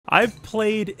I've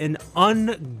played an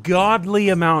ungodly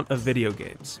amount of video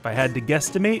games. If I had to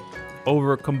guesstimate,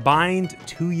 over a combined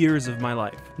 2 years of my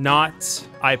life. Not,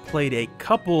 I played a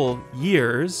couple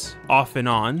years, off and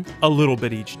on, a little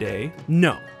bit each day.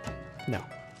 No.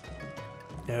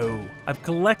 I've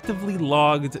collectively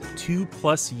logged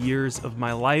 2+ years of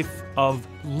my life of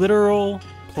literal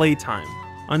playtime.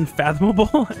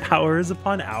 Unfathomable hours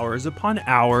upon hours upon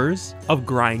hours of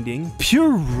grinding.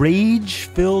 Pure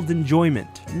rage-filled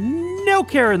enjoyment. No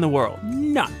care in the world.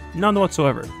 None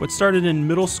whatsoever. What started in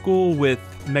middle school with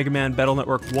Mega Man Battle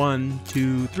Network 1,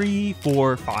 2, 3,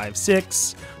 4, 5,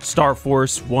 6, Star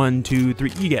Force 1, 2,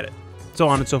 3, you get it. So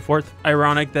on and so forth.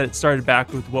 Ironic that it started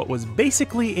back with what was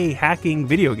basically a hacking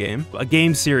video game, a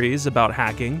game series about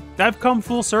hacking. I've come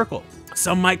full circle.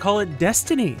 Some might call it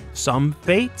destiny, some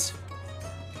fate.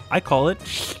 I call it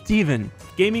Steven.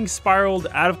 Gaming spiraled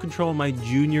out of control in my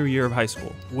junior year of high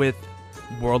school with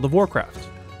World of Warcraft.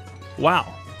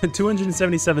 Wow,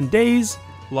 277 days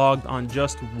logged on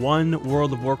just one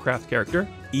World of Warcraft character.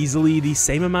 Easily the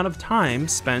same amount of time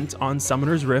spent on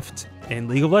Summoner's Rift and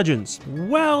League of Legends.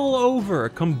 Well over a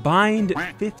combined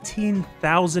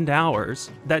 15,000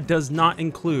 hours. That does not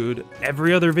include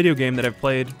every other video game that I've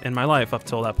played in my life up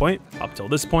till that point. Up till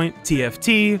this point,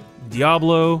 TFT,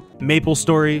 Diablo,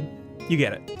 MapleStory, you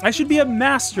get it. I should be a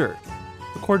master,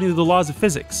 according to the laws of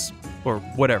physics, or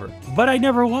whatever. But I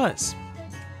never was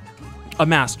a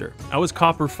master. I was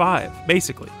Copper 5,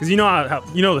 basically. Because you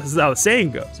know this is how the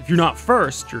saying goes. If you're not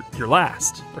first, you're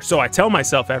last. Or so I tell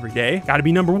myself every day. Gotta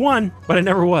be number 1, but I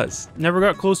never was. Never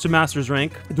got close to master's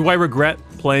rank. Do I regret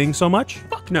playing so much?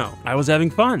 Fuck no. I was having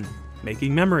fun,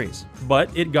 making memories.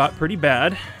 But it got pretty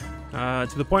bad.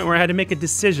 To the point where I had to make a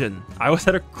decision. I was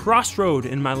at a crossroad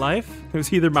in my life. It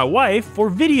was either my wife or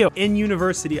video. In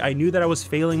university, I knew that I was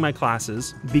failing my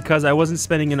classes because I wasn't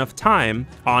spending enough time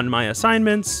on my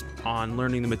assignments, on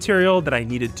learning the material that I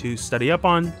needed to study up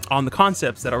on the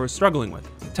concepts that I was struggling with.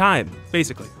 Time,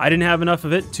 basically. I didn't have enough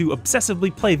of it to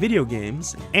obsessively play video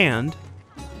games and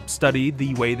study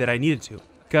the way that I needed to.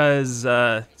 Because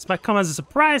this might come as a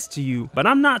surprise to you, but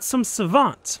I'm not some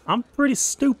savant. I'm pretty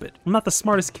stupid. I'm not the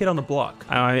smartest kid on the block.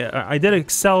 I did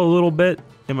excel a little bit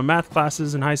in my math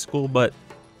classes in high school, but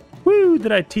whoo,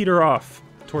 did I teeter off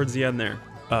towards the end there.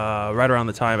 Right around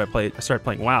the time I started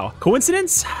playing WoW.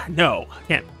 Coincidence? No,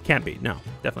 can't be. No,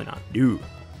 definitely not. No.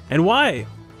 And why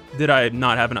did I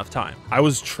not have enough time? I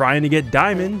was trying to get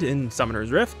Diamond in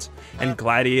Summoner's Rift and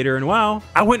Gladiator in WoW.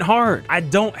 I went hard. I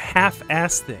don't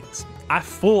half-ass things. I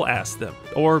full-ass them,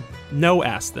 or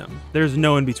no-ass them. There's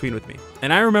no in between with me.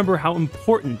 And I remember how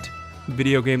important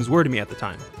video games were to me at the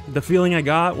time. The feeling I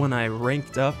got when I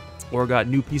ranked up or got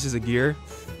new pieces of gear,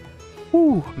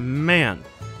 whew, man.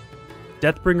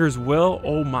 Deathbringer's Will,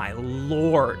 oh my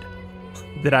lord,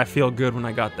 did I feel good when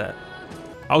I got that.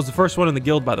 I was the first one in the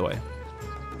guild, by the way,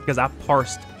 because I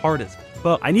parsed hard as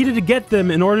fuck. I needed to get them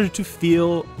in order to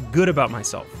feel good about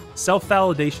myself.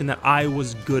 Self-validation that I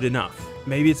was good enough.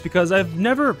 Maybe it's because I've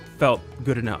never felt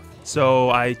good enough,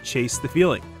 so I chased the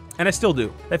feeling. And I still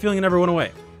do. That feeling never went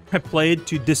away. I played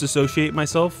to disassociate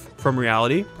myself from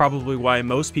reality, probably why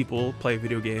most people play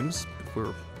video games, if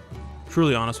we're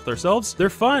truly honest with ourselves. They're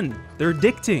fun, they're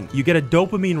addicting. You get a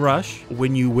dopamine rush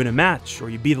when you win a match, or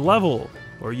you beat a level,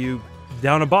 or you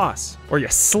down a boss, or you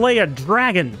slay a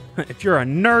dragon, if you're a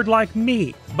nerd like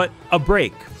me. But a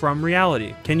break from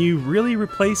reality. Can you really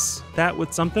replace that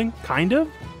with something? Kind of?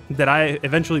 Did I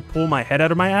eventually pull my head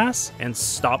out of my ass and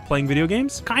stop playing video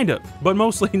games? Kind of, but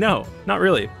mostly no, not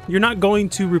really. You're not going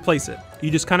to replace it.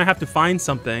 You just kind of have to find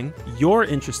something you're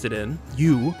interested in,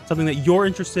 something that you're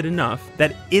interested enough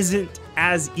that isn't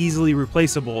as easily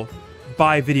replaceable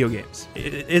by video games.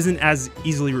 It isn't as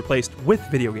easily replaced with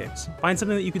video games. Find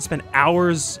something that you can spend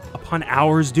hours upon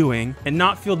hours doing and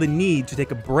not feel the need to take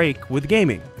a break with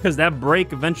gaming, because that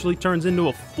break eventually turns into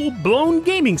a full-blown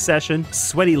gaming session,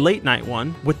 sweaty late night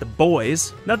one with the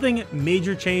boys. Nothing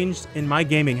major changed in my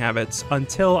gaming habits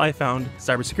until I found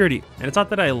cybersecurity. And it's not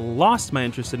that I lost my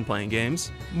interest in playing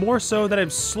games, more so that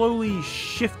I've slowly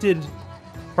shifted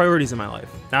priorities in my life.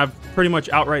 I've pretty much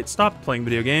outright stopped playing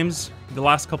video games the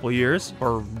last couple of years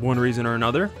for one reason or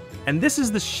another. And this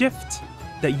is the shift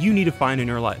that you need to find in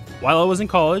your life. While I was in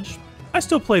college, I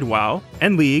still played WoW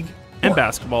and League and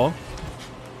basketball.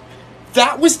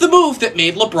 That was the move that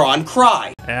made LeBron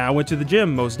cry. And I went to the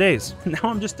gym most days. Now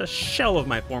I'm just a shell of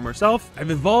my former self.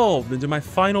 I've evolved into my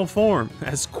final form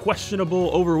as questionable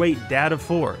overweight dad of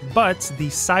 4. But the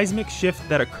seismic shift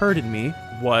that occurred in me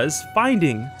was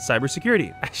finding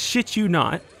cybersecurity. I shit you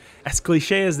not. As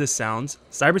cliche as this sounds,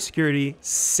 cybersecurity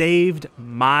saved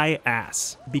my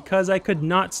ass because I could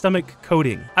not stomach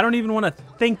coding. I don't even want to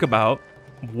think about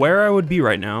where I would be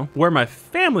right now, where my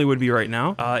family would be right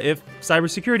now, if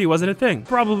cybersecurity wasn't a thing.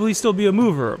 Probably still be a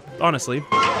mover, honestly.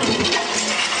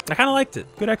 I kind of liked it.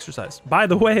 Good exercise. By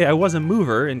the way, I was a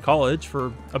mover in college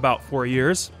for about 4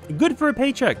 years. Good for a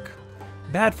paycheck,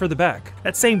 bad for the back.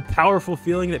 That same powerful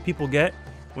feeling that people get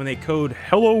when they code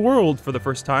Hello World for the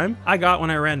first time, I got when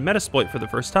I ran Metasploit for the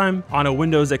first time on a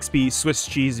Windows XP Swiss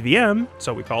cheese VM,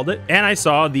 so we called it, and I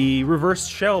saw the reverse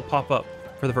shell pop up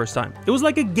for the first time. It was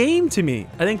like a game to me.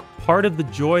 I think part of the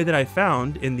joy that I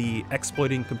found in the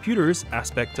exploiting computers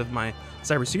aspect of my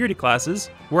cybersecurity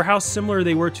classes were how similar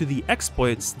they were to the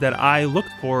exploits that I looked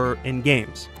for in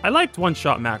games. I liked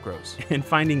one-shot macros and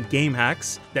finding game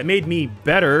hacks that made me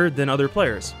better than other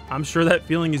players. I'm sure that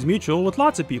feeling is mutual with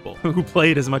lots of people who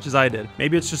played as much as I did.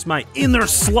 Maybe it's just my inner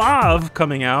Slav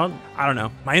coming out. I don't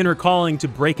know, my inner calling to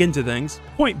break into things.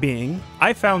 Point being,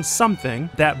 I found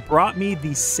something that brought me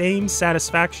the same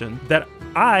satisfaction that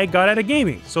I got out of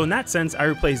gaming. So in that sense, I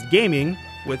replaced gaming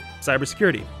with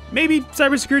cybersecurity. Maybe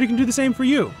cybersecurity can do the same for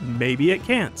you. Maybe it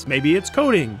can't. Maybe it's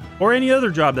coding or any other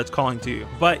job that's calling to you.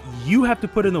 But you have to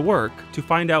put in the work to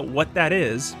find out what that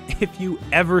is if you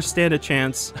ever stand a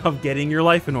chance of getting your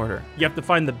life in order. You have to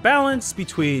find the balance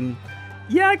between,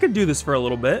 yeah, I could do this for a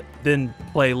little bit, then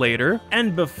play later.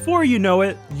 And before you know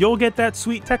it, you'll get that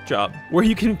sweet tech job where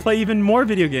you can play even more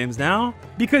video games now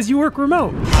because you work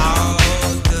remote.